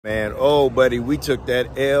Man, oh, buddy, we took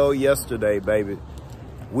that L yesterday, baby.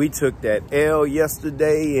 We took that L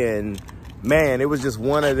yesterday, and, man, it was just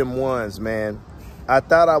one of them ones, man. I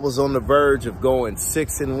thought I was on the verge of going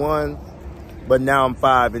 6-1, but now I'm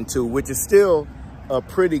 5-2, which is still a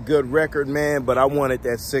pretty good record, man, but I wanted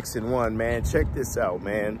that 6-1, man. Check this out,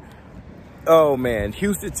 man. Oh, man,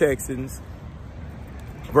 Houston Texans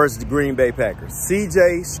versus the Green Bay Packers.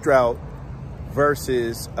 C.J. Stroud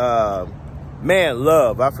versus... man,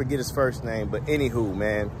 Love, I forget his first name, but anywho,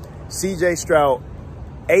 man. C.J. Stroud,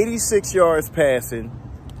 86 yards passing,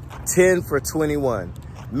 10 for 21.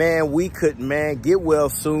 Man, we couldn't, get well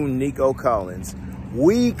soon, Nico Collins.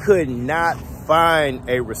 We could not find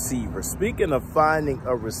a receiver. Speaking of finding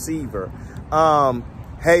a receiver,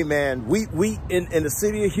 hey, man, we in the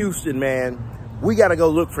city of Houston, man, we got to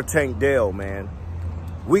go look for Tank Dell, man.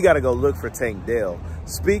 We got to go look for Tank Dell.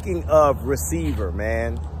 Speaking of receiver,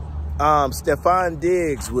 man, Stephon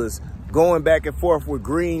Diggs was going back and forth with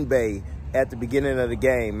Green Bay at the beginning of the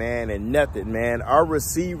game, man, and nothing, man. Our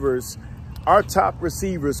receivers, our top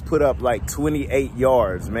receivers put up like 28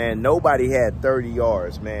 yards, man. Nobody had 30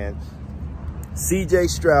 yards, man. C.J.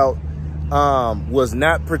 Stroud was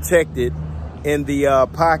not protected in the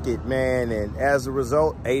pocket, man, and as a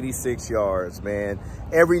result, 86 yards, man.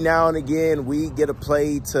 Every now and again, we get a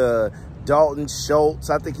play to Dalton Schultz.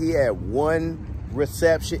 I think he had one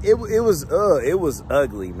reception. It was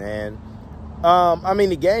ugly, man. I mean,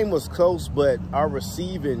 the game was close, but our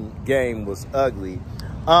receiving game was ugly.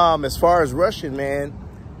 As far as rushing, man,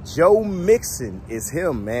 Joe Mixon is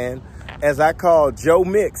him, man. As I call Joe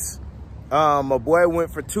Mix. My boy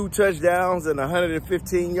went for 2 touchdowns and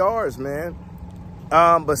 115 yards, man.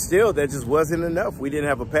 But still, that just wasn't enough. We didn't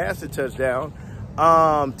have a passing touchdown.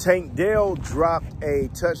 Tank Dell dropped a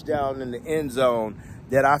touchdown in the end zone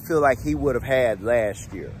that I feel like he would have had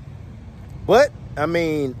last year. But, I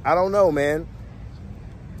mean, I don't know, man.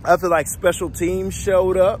 I feel like special teams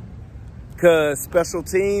showed up because special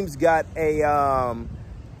teams got a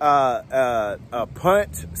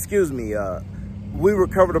punt. Excuse me. We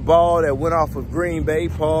recovered a ball that went off of Green Bay.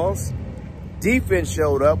 Pause. Defense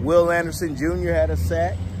showed up. Will Anderson Jr. had a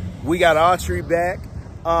sack. We got Autry back.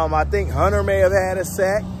 I think Hunter may have had a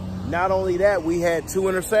sack. Not only that, we had 2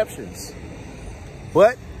 interceptions.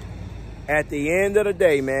 But at the end of the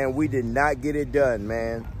day, man, we did not get it done,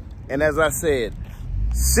 man. And as I said,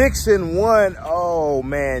 6-1, oh,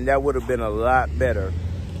 man, that would have been a lot better.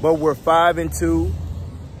 But we're 5-2.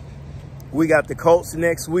 We got the Colts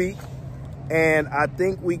next week. And I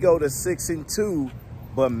think we go to 6-2.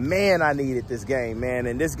 But, man, I needed this game, man.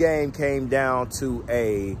 And this game came down to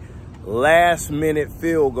a last-minute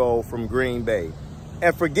field goal from Green Bay.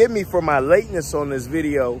 And forgive me for my lateness on this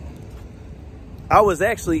video. I was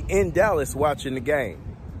actually in Dallas watching the game,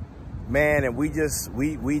 man, and we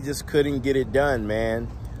just couldn't get it done, man.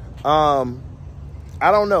 I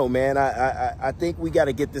don't know, man. I think we got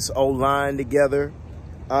to get this O-line together.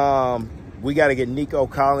 We got to get Nico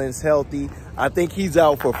Collins healthy. I think he's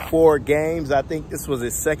out for 4 games. I think this was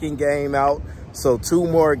his 2nd game out, so 2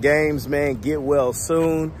 more games, man. Get well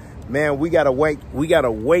soon, man. We got to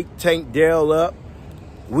wake Tank Dell up.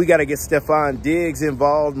 We got to get Stephon Diggs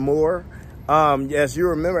involved more. As you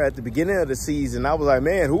remember, at the beginning of the season, I was like,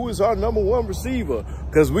 man, who is our #1 receiver?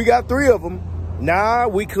 Because we got 3 of them. Nah,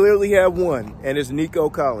 we clearly have 1, and it's Nico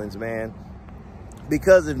Collins, man.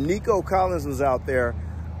 Because if Nico Collins was out there,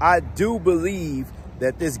 I do believe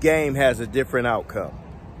that this game has a different outcome.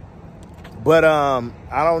 But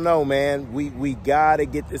I don't know, man. We got to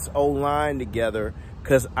get this O-line together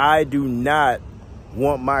because I do not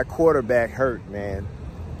want my quarterback hurt, man.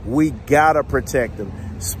 We got to protect him.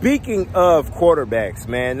 Speaking of quarterbacks,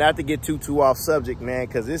 man, not to get too off subject, man,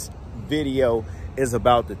 because this video is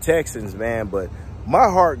about the Texans, man, but my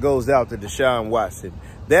heart goes out to Deshaun Watson.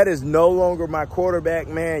 That is no longer my quarterback,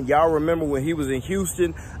 man. Y'all remember when he was in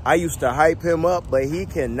Houston, I used to hype him up, but he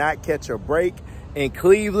cannot catch a break in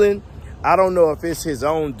Cleveland. I don't know if it's his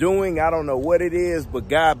own doing. I don't know what it is, but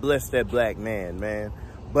God bless that black man, man.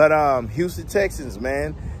 But Houston Texans,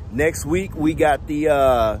 man, next week we got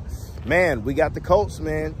the we got the Colts,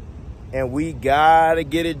 man, and we got to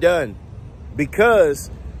get it done because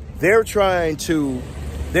they're trying to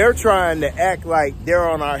act like they're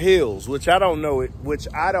on our heels, which I don't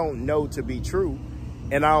know to be true,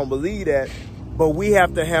 and I don't believe that, but we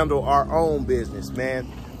have to handle our own business,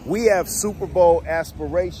 man. We have Super Bowl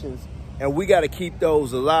aspirations, and we got to keep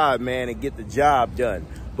those alive, man, and get the job done.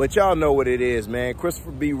 But y'all know what it is, man.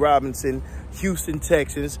 Christopher B. Robinson, Houston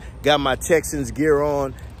Texans. Got my Texans gear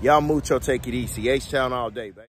on. Y'all mucho, take it easy. H-Town all day, baby.